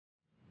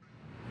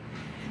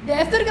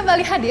DStour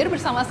kembali hadir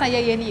bersama saya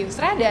Yeni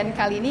Yusra dan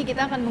kali ini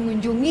kita akan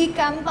mengunjungi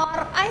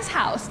kantor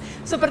Icehouse.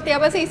 Seperti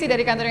apa sih isi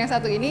dari kantor yang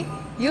satu ini?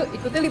 Yuk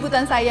ikuti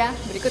liputan saya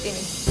berikut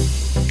ini.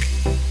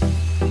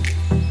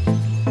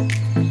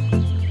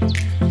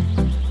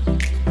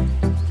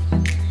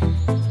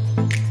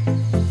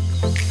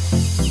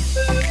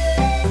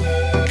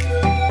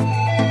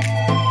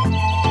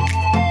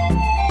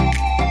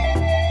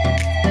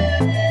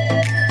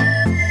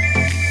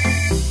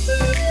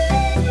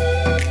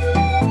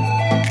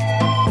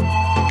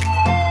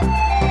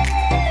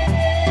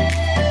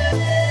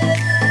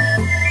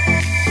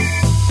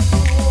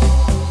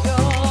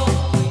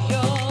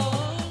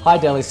 Hi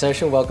Daily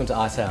Social, welcome to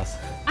Icehouse.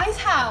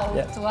 Icehouse?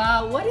 Yep.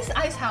 Wow, what is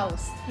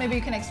Icehouse? Maybe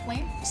you can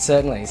explain?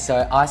 Certainly.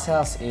 So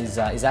Icehouse is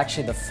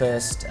actually the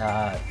first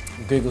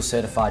Google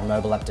certified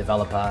mobile app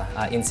developer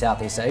in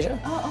Southeast Asia.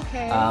 Oh,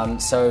 okay.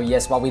 So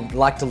yes, while we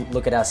like to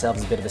look at ourselves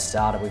as a bit of a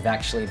startup, we've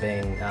actually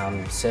been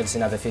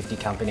servicing over 50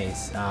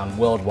 companies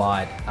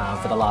worldwide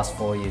for the last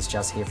 4 years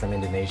just here from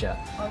Indonesia.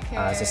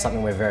 Okay. So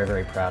something we're very,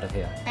 very proud of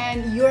here.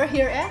 And you're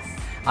here as?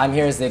 I'm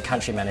here as the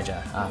country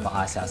manager for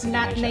Icehouse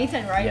Not Indonesia.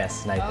 Nathan, right?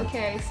 Yes, Nathan.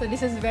 Okay, so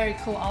this is a very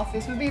cool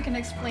office. Maybe you can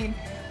explain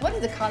what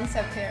is the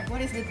concept here?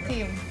 What is the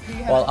theme? Do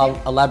you have Well, a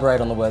theme? I'll elaborate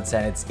on the word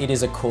saying it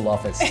is a cool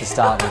office to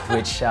start with,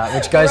 which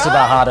goes to the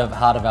heart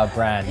of our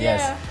brand.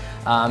 Yeah.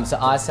 Yes. So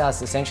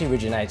Icehouse essentially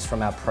originates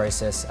from our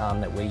process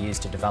that we use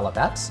to develop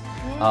apps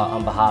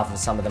on behalf of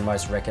some of the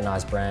most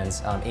recognised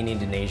brands in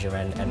Indonesia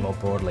and more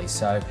broadly.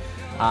 So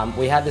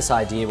we had this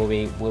idea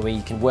where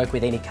we can work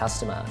with any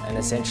customer and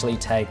essentially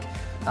take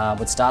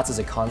what starts as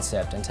a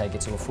concept and take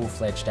it to a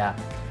full-fledged app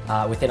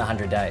within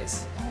 100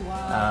 days. Oh,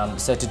 wow.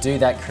 So to do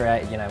that,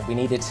 we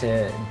needed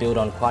to build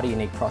on quite a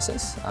unique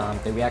process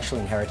that we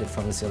actually inherited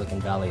from the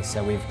Silicon Valley.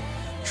 So we've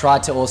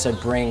tried to also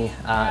bring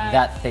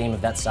that theme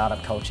of that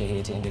startup culture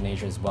here to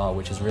Indonesia as well,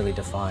 which has really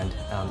defined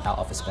our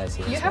office space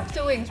here. You have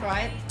two wings,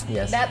 right?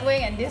 Yes. That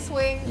wing and this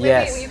wing.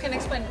 Yes. Maybe you can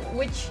explain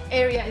which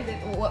area is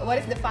it? What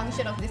is the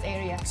function of this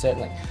area?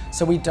 Certainly.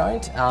 So we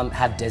don't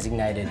have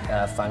designated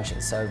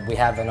functions. So we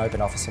have an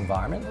open office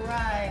environment.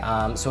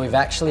 Right. So we've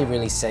actually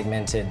really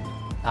segmented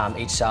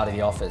each side of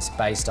the office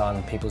based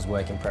on people's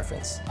working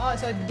preference. Oh,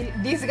 so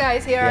these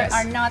guys here Yes.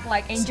 are not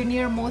like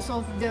engineer, most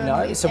of the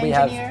No, so we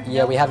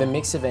have a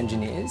mix of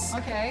engineers,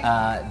 Okay.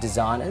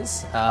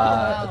 Designers,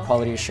 wow.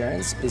 quality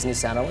assurance,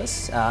 business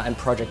analysts, and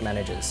project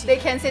managers. They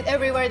can sit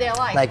everywhere they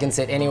like. They can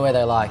sit anywhere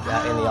they like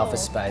in the Wow.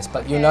 office space,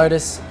 but Okay. you'll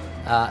notice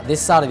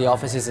this side of the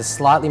office is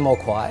slightly more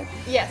quiet.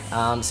 Yes.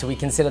 So we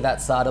consider that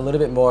side a little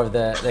bit more of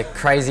the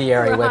crazy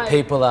area where Right.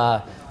 people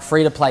are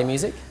free to play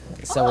music.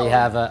 So we Oh.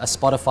 have a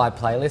Spotify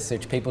playlist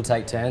which people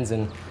take turns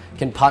and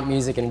can pump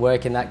music and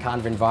work in that kind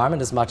of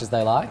environment as much as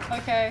they like.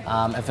 Okay.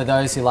 And for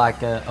those who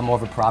like a more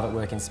of a private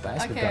working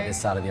space, we've got Okay.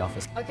 this side of the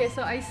office. Okay,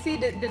 so I see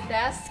that the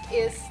desk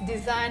is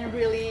designed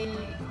really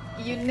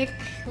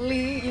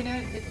uniquely, you know,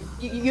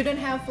 you don't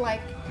have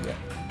like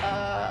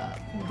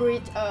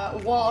bridge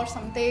wall or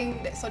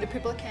something so the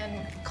people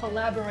can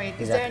collaborate.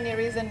 Is there any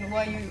reason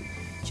why you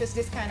choose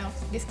this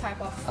type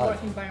of work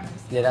environment?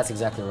 Yeah, that's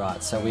exactly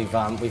right. So we've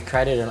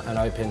created an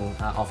open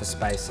office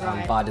space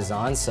Right. by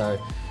design. So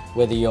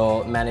whether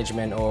you're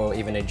management or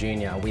even a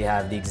junior, we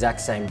have the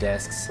exact same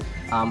desks.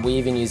 We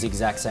even use the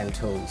exact same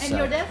tools. And so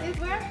your desk is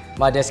where?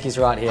 my desk is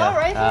right here. Oh,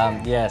 right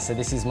here. Yeah, so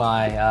this is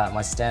my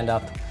my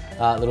stand-up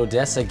little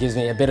desk. So it gives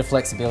me a bit of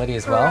flexibility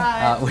as well,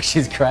 Right. which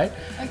is great.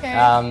 Okay.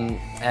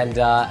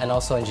 And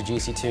also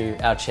introduce you to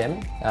our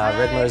chairman,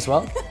 Redmer as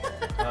well.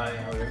 Hi,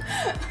 how are you?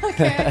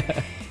 Okay.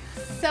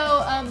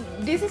 So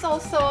this is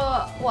also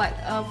what,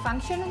 a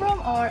function room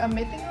or a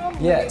meeting room?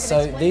 Maybe you Yeah, can so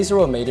explain? these are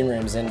all meeting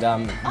rooms, and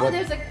Oh,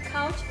 there's a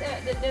couch there.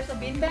 There's a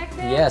beanbag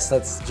there. yes,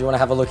 do you want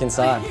to have a look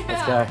inside?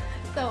 Let's go.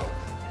 So,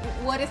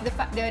 what is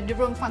the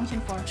room function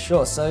for?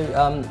 Sure. So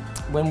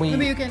when we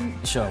Maybe you can.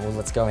 sure, well,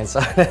 let's go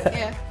inside.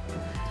 Yeah.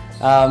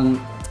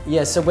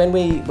 Yeah. So when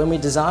we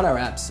design our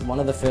apps, one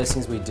of the first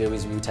things we do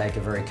is we take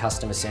a very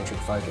customer-centric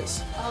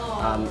focus,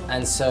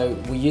 and so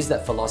we use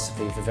that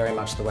philosophy for very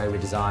much the way we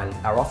design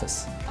our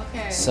office.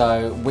 Okay.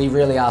 So we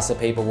really ask the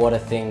people what are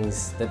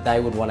things that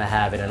they would want to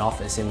have in an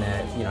office in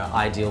their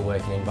ideal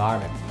working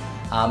environment.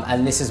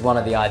 And this is one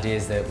of the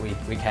ideas that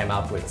we came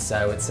up with.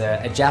 So it's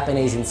a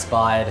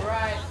Japanese-inspired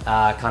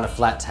Right. kind of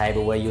flat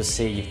table where you'll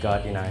see you've got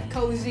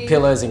Cozy.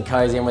 pillows and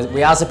cozy, and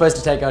we are supposed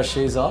to take our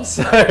shoes off.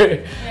 So,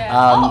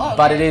 Yeah.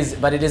 but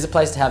Okay. it is a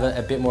place to have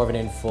a bit more of an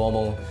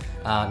informal,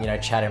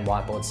 chat and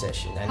whiteboard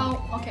session. And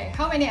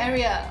How many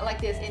area like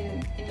this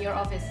in your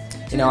office?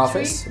 in Two, our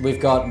three? office, we've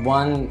got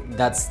one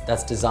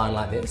that's designed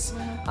like this.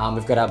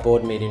 We've got our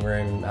board meeting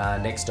room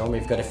next door.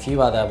 We've got a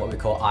few other what we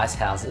call ice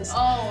houses Oh,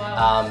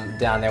 wow.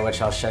 down there, which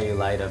I'll show you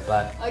later.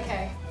 But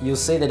Okay.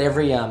 you'll see that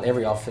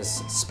every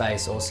office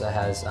space also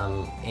has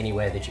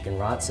anywhere that you can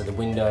write. So the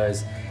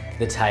windows,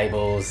 the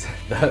tables,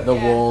 the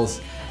Yeah. walls,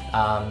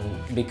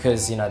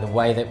 because the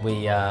way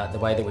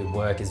that we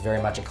work is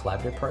very much a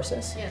collaborative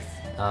process. Yes.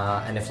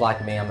 and if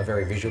like me, I'm a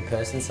very visual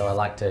person, so I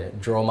like to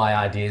draw my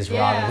ideas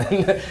rather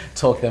than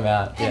talk them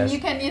out. And you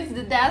can use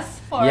the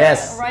desk for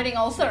writing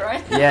also,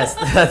 right? Yes,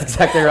 that's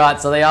exactly right.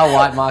 So they are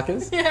white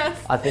markers. Yes.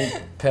 I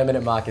think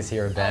permanent markers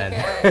here are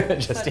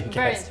banned, just in case.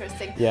 Very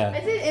interesting. Yeah.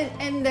 I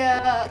think in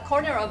the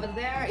corner over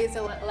there is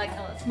like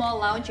a small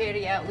lounge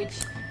area, which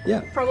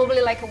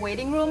probably like a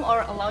waiting room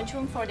or a lounge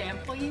room for the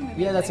employee.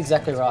 Maybe that's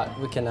exactly right.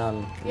 We can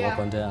walk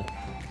on down.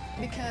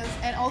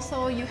 And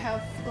also you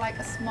have like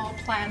a small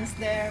plants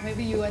there.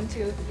 Maybe you want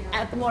to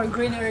add more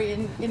greenery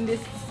in this.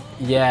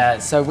 Yeah,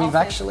 so we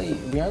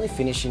only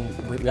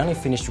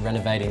finished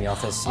renovating the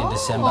office in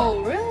December.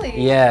 Oh, really?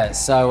 Yeah,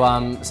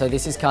 so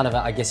this is kind of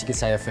I guess you could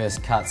say a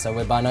first cut. So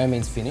we're by no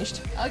means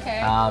finished. Okay.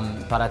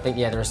 But I think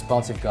the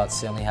response we've got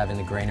certainly having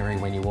the greenery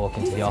when you walk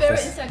into the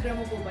office. It's very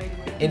Instagrammable, by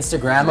the way.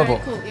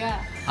 Instagrammable. Very cool,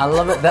 yeah. I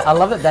love it. I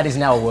love that is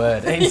now a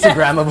word.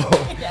 Instagrammable.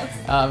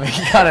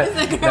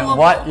 Instagrammable.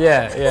 What?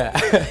 Yeah.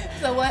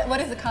 So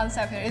what is the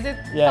concept here? Is it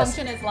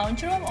function as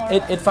lounge room or?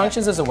 It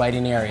functions as a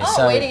waiting area.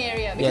 Oh, waiting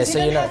area. Because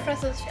you don't have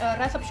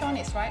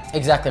receptionists, right?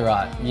 Exactly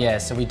right. Yeah.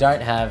 So we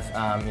don't have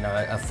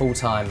a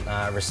full-time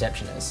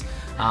receptionist.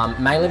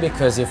 Mainly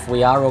because if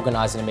we are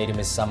organising a meeting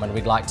with someone,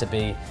 we'd like to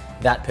be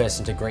that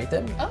person to greet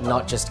them,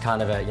 not just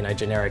kind of a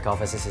generic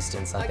office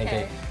assistant. I think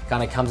it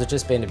kind of comes with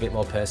just being a bit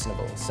more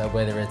personable. So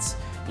whether it's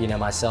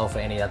myself or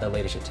any other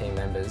leadership team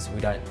members, we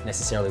don't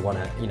necessarily want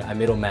a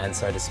middleman,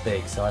 so to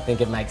speak. So I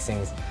think it makes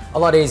things a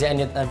lot easier, and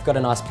they've got a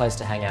nice place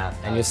to hang out.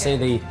 And you'll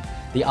see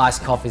the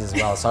iced coffees as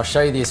well. So I'll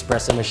show you the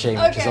espresso machine,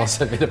 which is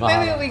also a bit of a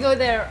Maybe we go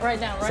there right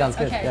now, right? Sounds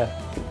good. Yeah.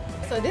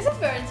 So this is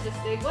very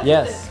interesting. What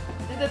is it?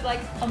 Is it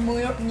like a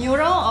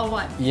mural or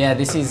what? Yeah,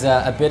 this is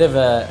a bit of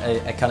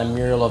a kind of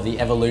mural of the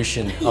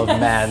evolution of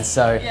man.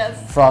 So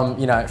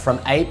from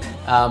ape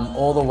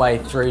all the way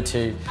through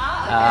to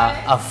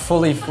a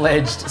fully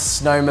fledged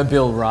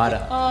snowmobile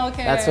rider. Oh,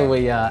 okay. That's what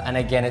we and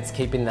again, it's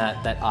keeping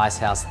that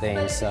Icehouse theme.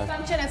 But so it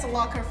function as a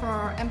locker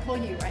for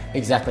employee, right?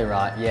 Exactly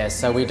right. Yeah.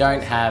 So we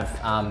don't have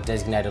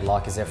designated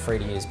lockers. They're free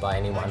to use by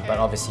anyone, but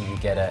obviously you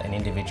get an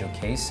individual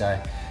key. So.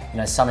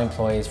 Some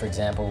employees, for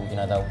example,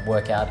 they'll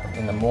work out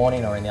in the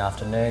morning or in the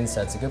afternoon,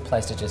 so it's a good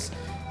place to just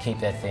keep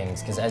their things.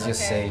 Because as you'll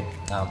see,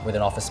 with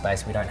an office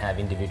space, we don't have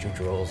individual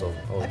drawers or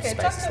spaces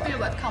talk to me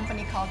like about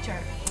company culture.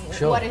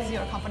 Sure. What is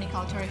your company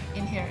culture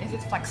in here? Is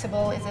it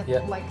flexible? Is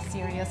it like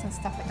serious and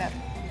stuff like that?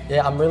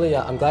 Yeah,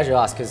 I'm glad you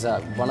asked, because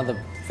one of the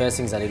first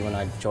things I did when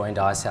I joined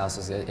Icehouse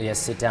was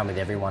sit down with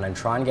everyone and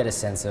try and get a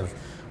sense of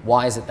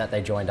why is it that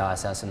they joined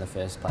Icehouse in the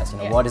first place.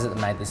 What is it that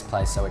made this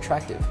place so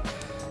attractive?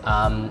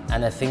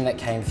 And the thing that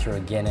came through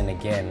again and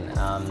again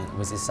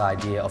was this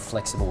idea of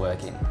flexible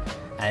working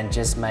and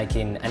just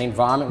making an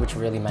environment which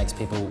really makes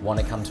people want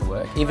to come to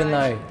work, even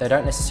though they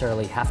don't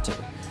necessarily have to.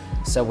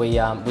 So we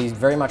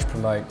very much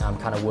promote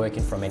kind of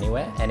working from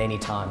anywhere and any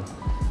time.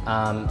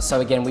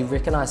 So again, we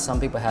recognise some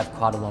people have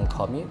quite a long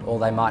commute, or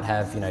they might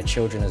have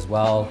children as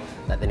well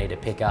that they need to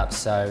pick up.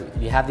 So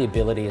you have the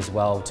ability as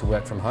well to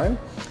work from home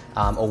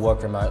or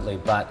work remotely.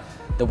 But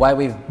the way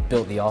we've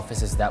built the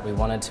office is that we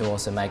wanted to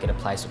also make it a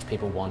place which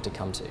people want to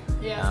come to.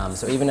 Yes.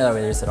 So even though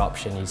there is that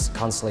option, you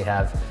constantly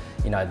have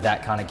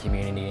that kind of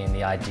community and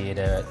the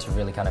idea to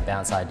really kind of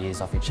bounce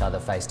ideas off each other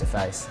face to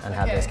face and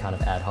have those kind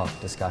of ad hoc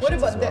discussions. What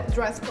about as well. the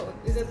dress code?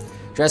 Is it?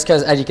 Dress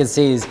code, as you can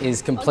see,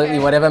 is completely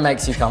whatever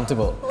makes you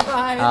comfortable.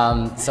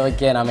 Right. So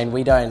again, I mean,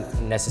 we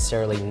don't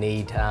necessarily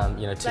need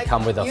to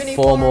come with a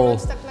formal.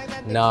 Like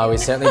that, no, we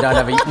certainly don't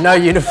have no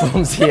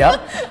uniforms here.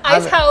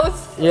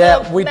 Icehouse.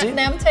 Yeah, we did.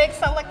 Name tag,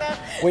 stuff like that.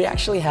 We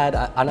actually had,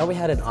 I know we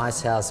had an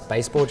Icehouse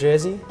baseball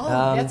jersey.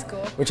 Oh, that's cool.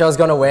 Which I was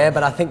going to wear,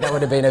 but I think that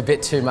would have been a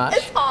bit too much.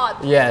 It's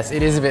hot. Yes,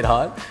 it is a bit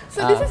hot.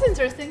 So this is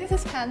interesting. This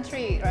is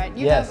pantry, right?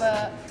 You have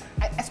a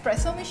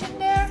espresso machine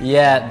there.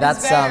 Yeah,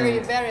 that's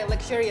very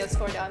luxurious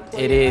for the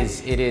employee.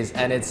 It is,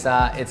 and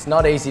it's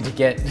not easy to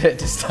get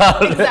to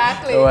start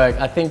exactly. work.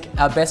 I think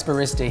our best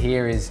barista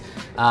here is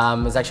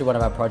actually one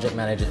of our project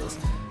managers,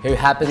 who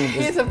happened.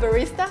 He's a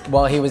barista?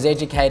 Well, he was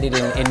educated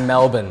in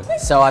Melbourne,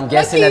 so I'm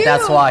guessing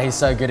that's why he's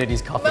so good at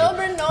his coffee.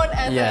 Melbourne known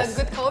as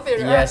a good coffee, right?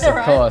 Yes,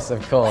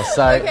 of course.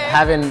 So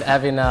having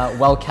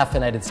well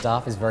caffeinated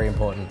staff is very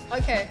important.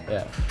 Okay.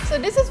 Yeah. So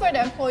this is where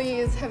the employee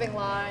is having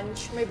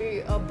lunch,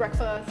 maybe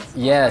breakfast.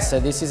 Yeah. So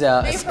this is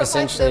our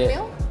essentially. The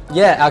meal?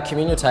 Yeah, our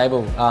communal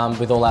table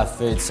with all our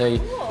food. So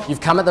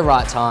you've come at the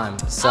right time.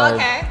 So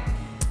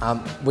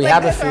we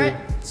have a food.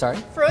 Sorry.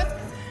 Fruit.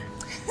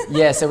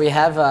 Yeah, so we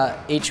have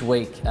each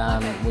week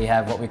we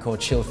have what we call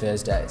Chill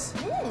Thursdays,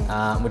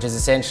 which is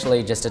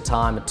essentially just a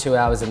time, 2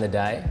 hours in the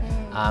day,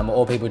 where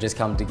all people just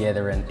come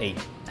together and eat.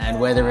 And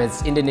whether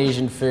it's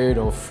Indonesian food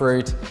or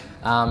fruit,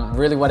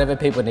 really whatever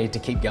people need to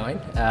keep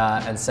going.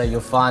 And so you'll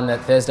find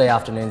that Thursday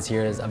afternoons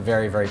here are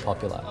very, very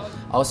popular.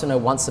 I also know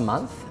once a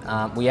month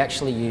we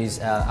actually use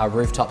our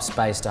rooftop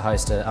space to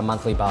host a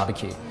monthly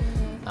barbecue.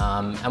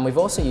 And we've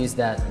also used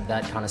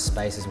that kind of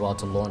space as well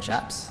to launch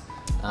apps.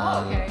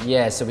 Okay.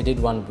 Yeah, so we did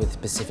one with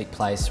Pacific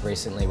Place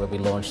recently where we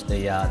launched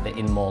the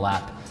in-mall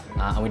app,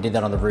 and we did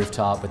that on the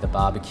rooftop with a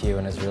barbecue,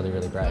 and it was really,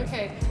 really great.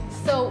 Okay,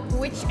 so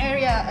which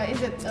area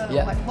is it?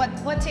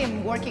 What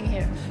team working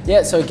here?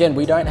 Yeah, so again,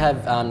 we don't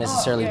have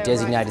necessarily okay,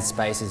 designated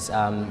spaces,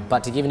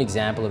 but to give an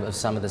example of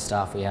some of the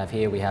staff we have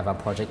here, we have our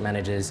project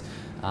managers,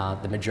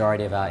 the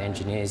majority of our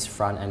engineers,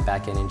 front and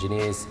back end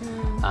engineers,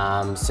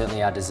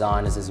 certainly our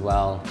designers as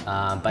well,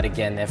 but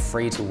again, they're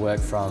free to work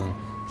from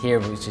here,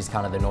 which is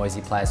kind of the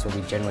noisy place where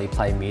we generally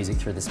play music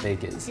through the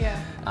speakers,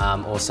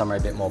 or somewhere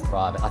a bit more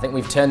private. I think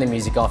we've turned the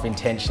music off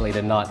intentionally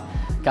to not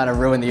kind of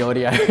ruin the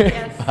audio.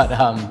 Yes. But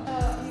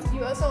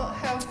you also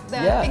have the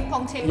ping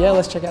pong table. Yeah,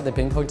 let's check out the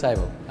ping pong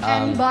table.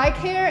 And bike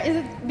here, is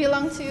it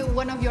belong to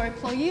one of your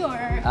employees or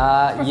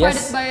provided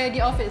yes. by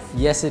the office?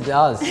 Yes, it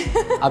does.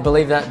 I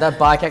believe that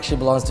bike actually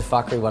belongs to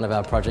Fakri, one of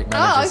our project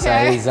managers. Oh,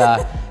 okay.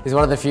 So he's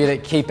one of the few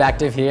that keep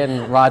active here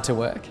and ride to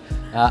work.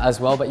 As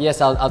well, but yes,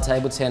 our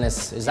table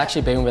tennis has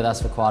actually been with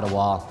us for quite a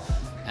while,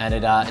 and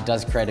it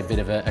does create a bit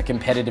of a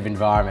competitive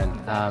environment.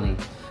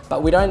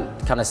 But we don't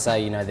kind of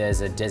say, you know,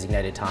 there's a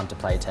designated time to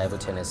play table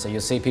tennis. So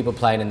you'll see people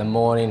playing in the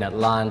morning, at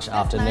lunch,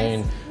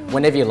 afternoon,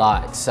 whenever you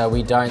like. So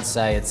we don't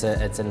say it's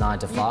a 9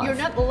 to 5. You're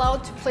not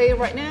allowed to play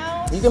right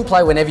now? You can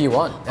play whenever you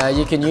want.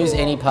 You can use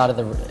any part of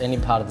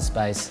the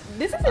space.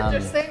 This is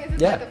interesting.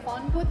 Is it like a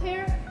phone booth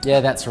here? Yeah,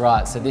 that's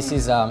right. So this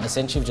is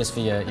essentially just for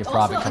your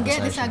private also, again,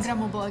 conversations.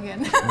 Instagrammable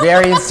again.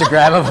 Very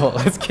Instagrammable.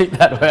 Let's keep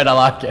that word. I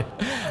like it.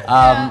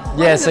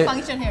 What is the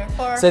function here?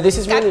 For so this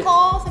is Skype really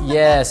calls?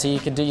 Yeah. So you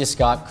can do your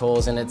Skype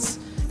calls, and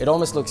it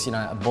almost looks, you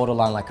know,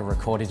 borderline like a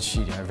recording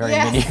studio, a very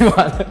mini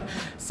one.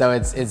 So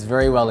it's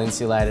very well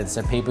insulated,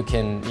 so people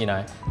can, you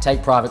know,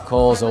 take private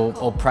calls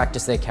or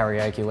practice their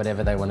karaoke,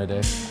 whatever they want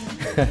to do.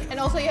 And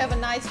also you have a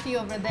nice view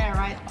over there,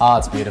 right? Oh,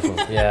 it's beautiful.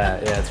 Yeah,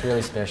 it's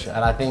really special.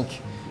 And I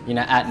think, you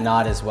know, at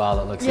night as well,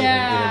 it looks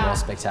even more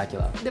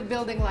spectacular. The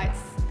building lights.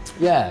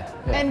 Yeah.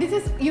 And this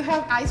is, you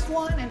have Ice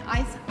 1 and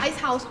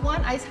Icehouse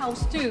 1,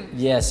 Icehouse 2.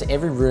 Yeah, so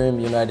every room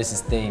you notice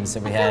is themed.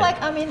 So we I feel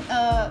like I'm in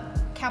a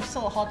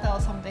capsule hotel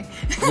or something.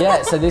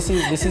 Yeah, so this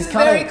is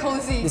kind very of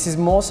cozy. This is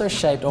more so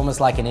shaped almost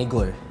like an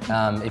igloo,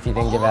 if you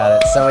think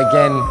about it. So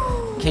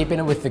again, keeping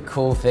it with the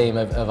cool theme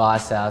of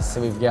Icehouse.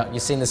 So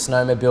you've seen the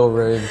snowmobile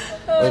room.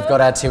 We've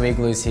got our 2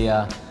 igloos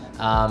here.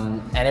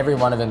 And every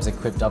one of them is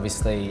equipped,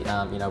 obviously,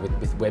 you know,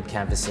 with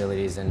webcam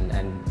facilities,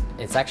 and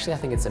it's actually, I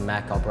think it's a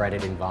Mac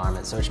operated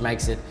environment, so which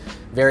makes it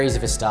very easy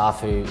for staff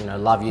who, you know,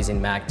 love using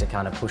Mac to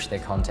kind of push their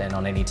content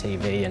on any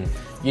TV and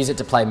use it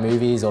to play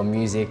movies or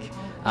music,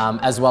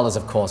 as well as,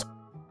 of course,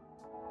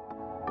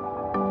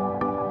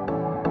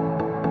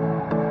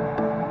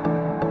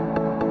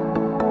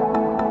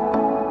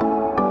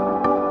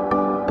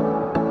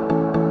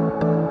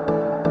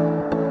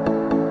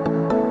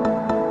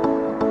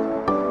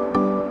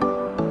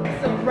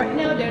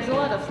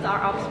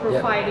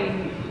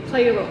 providing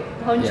playroom,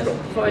 lunchroom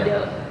for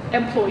the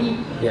employee.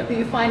 Do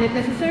you find it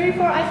necessary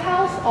for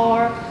Icehouse,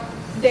 or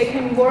they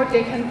can work,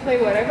 they can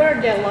play whatever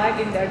they like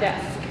in their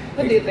desk?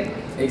 What do you think?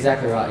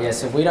 Exactly right. Yeah.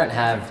 So we don't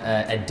have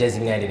a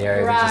designated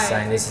area, which is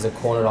saying this is a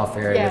cornered off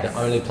area where the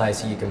only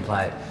place you can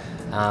play.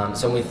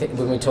 So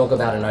when we talk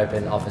about an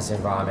open office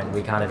environment,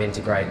 we kind of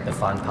integrate the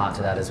fun part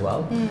to that as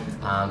well.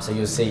 So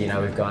you'll see, you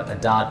know, we've got a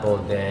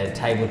dartboard there,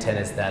 table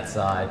tennis that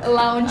side, a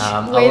lounge,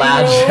 a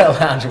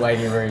lounge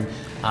waiting room.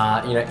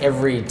 You know,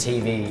 every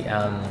TV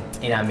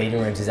in our meeting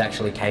rooms is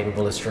actually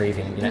capable of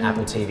streaming, you know,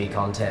 Apple TV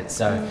content.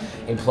 So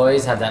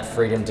employees have that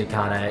freedom to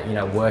kind of, you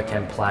know, work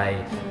and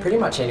play pretty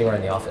much anywhere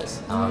in the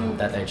office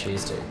that they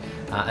choose to.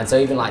 And so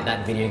even like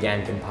that video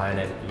game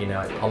component, you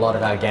know, a lot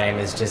of our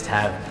gamers just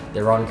have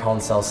their own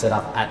console set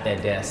up at their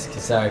desk.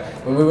 So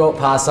when we walk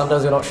past,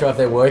 sometimes we're not sure if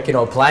they're working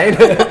or playing.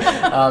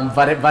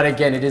 But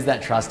again, it is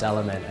that trust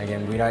element.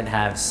 Again, we don't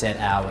have set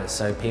hours,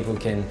 so people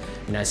can,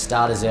 you know,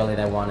 start as early as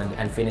they want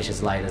and finish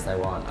as late as they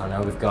want. I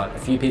know we've got a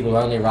few people who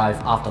only arrive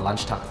after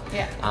lunchtime.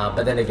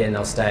 But then again,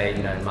 they'll stay,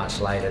 you know, much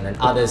later. And then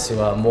others who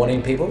are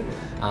morning people,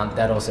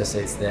 that also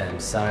suits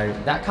them. So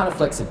that kind of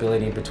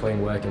flexibility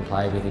between work and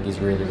play, we think, is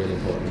really, really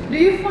important. Do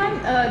you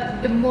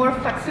find the more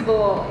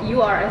flexible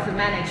you are as a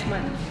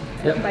management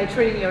by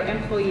treating your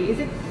employee, is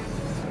it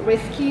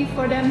risky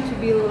for them to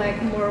be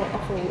like more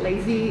of a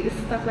lazy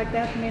stuff like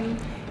that? I mean,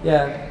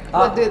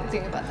 what do you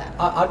think about that?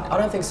 I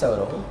don't think so at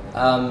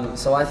all.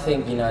 So I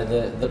think, you know,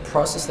 the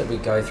process that we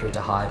go through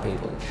to hire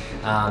people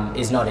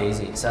is not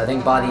easy. So I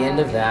think by the end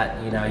of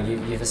that, you know,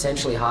 you've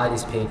essentially hired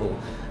these people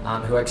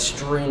who are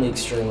extremely,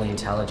 extremely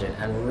intelligent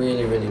and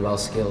really, really well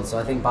skilled. So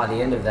I think by the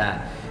end of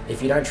that,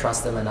 if you don't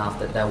trust them enough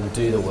that they will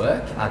do the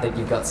work, I think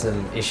you've got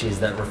some issues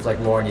that reflect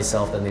more on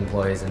yourself than the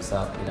employees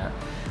themselves, you know.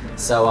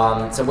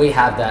 So we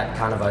have that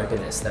kind of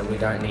openness that we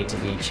don't need to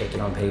be checking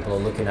on people or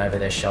looking over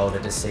their shoulder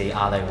to see,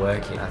 are they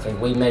working? I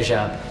think we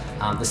measure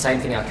the same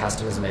thing our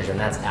customers measure, and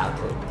that's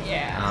output.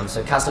 Yeah.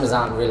 So customers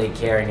aren't really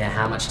caring at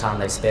how much time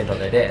they've spent on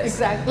their desk.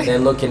 Exactly. They're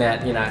looking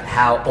at, you know,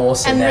 how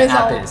awesome End their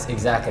result. app is.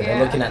 Exactly. Yeah.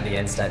 They're looking at the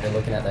end state. They're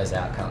looking at those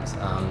outcomes.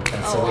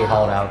 And so we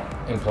hold our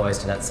employees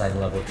to that same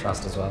level of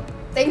trust as well.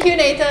 Thank you,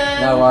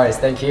 Nathan. No worries.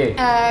 Thank you.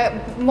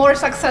 More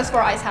success for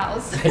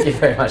Icehouse. Thank you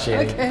very much,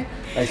 Ian. Okay.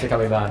 Thanks for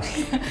coming by.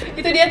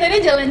 Itu dia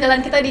tadi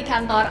jalan-jalan kita di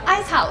kantor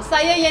Icehouse.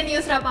 Saya Yeni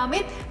Yusra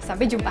pamit.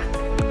 Sampai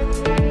jumpa.